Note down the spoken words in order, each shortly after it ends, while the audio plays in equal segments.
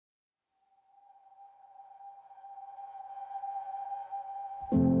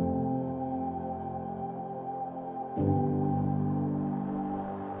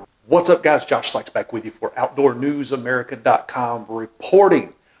What's up, guys? Josh Sykes back with you for OutdoorNewsAmerica.com,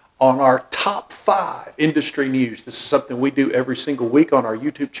 reporting on our top 5 industry news. This is something we do every single week on our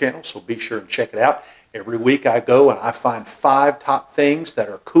YouTube channel, so be sure and check it out. Every week I go and I find 5 top things that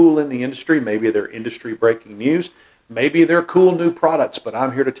are cool in the industry. Maybe they're industry breaking news, maybe they're cool new products, but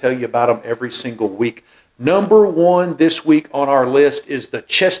I'm here to tell you about them every single week. Number 1 this week on our list is the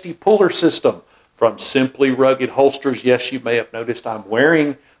Chesty Puller System from Simply Rugged Holsters. Yes, you may have noticed I'm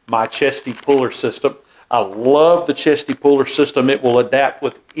wearing my Chesty Puller System. I love the Chesty Puller System. It will adapt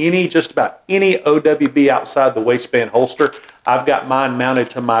with just about any OWB outside the waistband holster. I've got mine mounted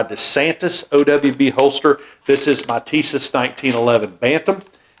to my DeSantis OWB holster. This is my Thesis 1911 Bantam.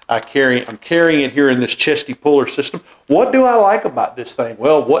 I'm carrying it here in this Chesty Puller System. What do I like about this thing?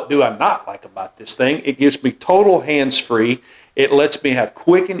 Well, what do I not like about this thing? It gives me total hands-free. It lets me have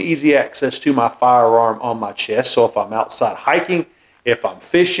quick and easy access to my firearm on my chest. So if I'm outside hiking, if I'm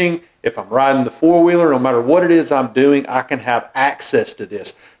fishing, if I'm riding the four-wheeler, no matter what it is I'm doing, I can have access to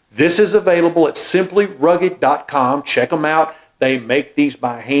this. This is available at simplyrugged.com. Check them out. They make these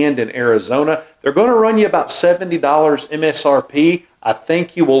by hand in Arizona. They're going to run you about $70 MSRP. I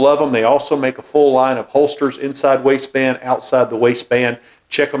think you will love them. They also make a full line of holsters, inside waistband, outside the waistband.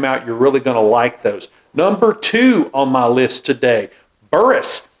 Check them out. You're really going to like those. Number 2 on my list today,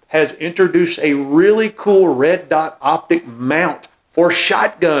 Burris has introduced a really cool red dot optic mount for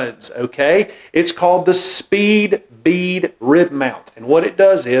shotguns, okay? It's called the Speed Bead Rib Mount. And what it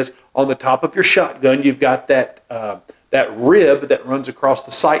does is, on the top of your shotgun, you've got that rib that runs across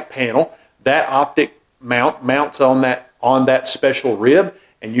the sight panel. That optic mount mounts on that special rib,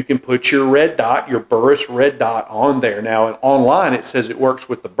 and you can put your red dot, your Burris red dot, on there. Now, online it says it works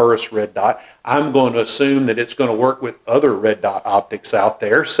with the Burris red dot. I'm going to assume that it's going to work with other red dot optics out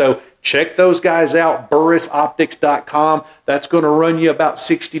there. So check those guys out, burrisoptics.com. That's going to run you about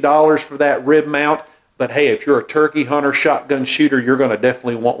 $60 for that rib mount. But hey, if you're a turkey hunter, shotgun shooter, you're going to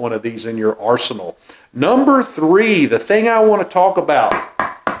definitely want one of these in your arsenal. Number 3, the thing I want to talk about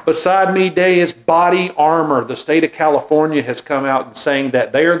beside me today is body armor. The state of California has come out and saying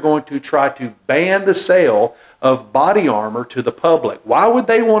that they are going to try to ban the sale of body armor to the public. Why would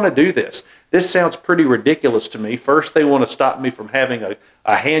they want to do this? This sounds pretty ridiculous to me. First, they want to stop me from having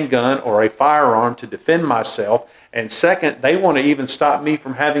a handgun or a firearm to defend myself. And second, they want to even stop me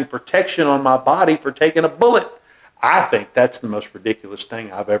from having protection on my body for taking a bullet. I think that's the most ridiculous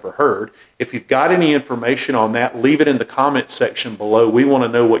thing I've ever heard. If you've got any information on that, leave it in the comments section below. We want to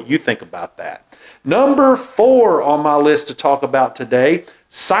know what you think about that. Number 4 on my list to talk about today,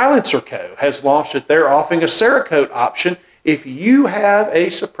 Silencerco has launched that they're offering a Cerakote option. If you have a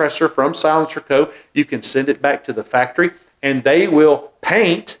suppressor from Silencerco, you can send it back to the factory and they will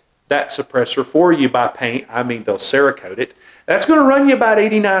paint that suppressor for you. By paint, I mean they'll Cerakote it. That's going to run you about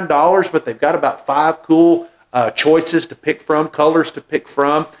 $89, but they've got about 5 cool choices to pick from, colors to pick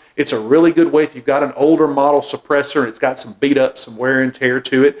from. It's a really good way if you've got an older model suppressor and it's got some beat up, some wear and tear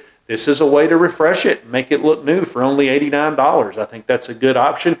to it. This is a way to refresh it and make it look new for only $89. I think that's a good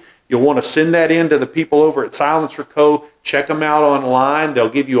option. You'll want to send that in to the people over at Silencerco. Check them out online. They'll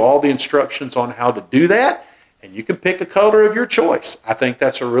give you all the instructions on how to do that, and you can pick a color of your choice. I think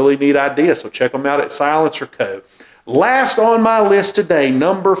that's a really neat idea, so check them out at Silencerco. Last on my list today,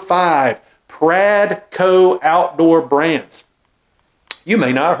 number 5, PRADCO Outdoor Brands. You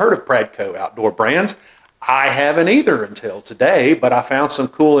may not have heard of PRADCO Outdoor Brands. I haven't either until today, but I found some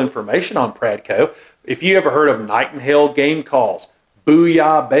cool information on PRADCO. If you ever heard of Nightingale Game Calls,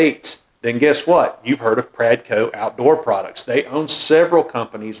 Booyah Baits, then guess what? You've heard of PRADCO Outdoor Products. They own several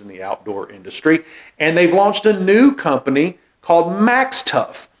companies in the outdoor industry, and they've launched a new company called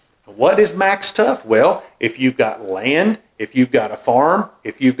MaxxTuff. What is MaxxTuff? Well, if you've got land, if you've got a farm,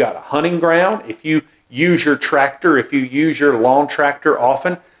 if you've got a hunting ground, if you use your tractor, if you use your lawn tractor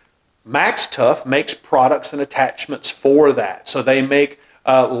often, MaxxTuff makes products and attachments for that. So they make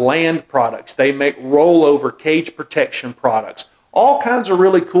land products, they make rollover cage protection products, all kinds of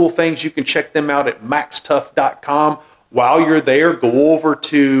really cool things. You can check them out at MaxxTuff.com. While you're there, go over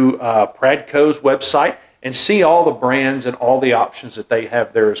to PRADCO's website and see all the brands and all the options that they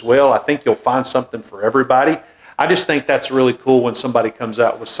have there as well. I think you'll find something for everybody. I just think that's really cool when somebody comes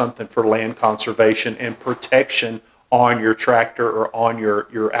out with something for land conservation and protection on your tractor or on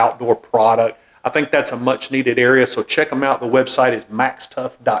your outdoor product. I think that's a much needed area, so check them out. The website is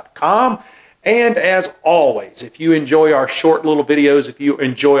MaxxTuff.com. And as always, if you enjoy our short little videos, if you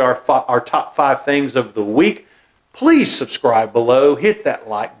enjoy our top 5 things of the week, please subscribe below, hit that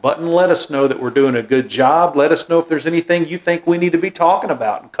like button, let us know that we're doing a good job. Let us know if there's anything you think we need to be talking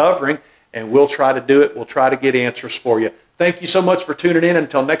about and covering, and we'll try to do it. We'll try to get answers for you. Thank you so much for tuning in.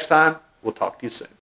 Until next time, we'll talk to you soon.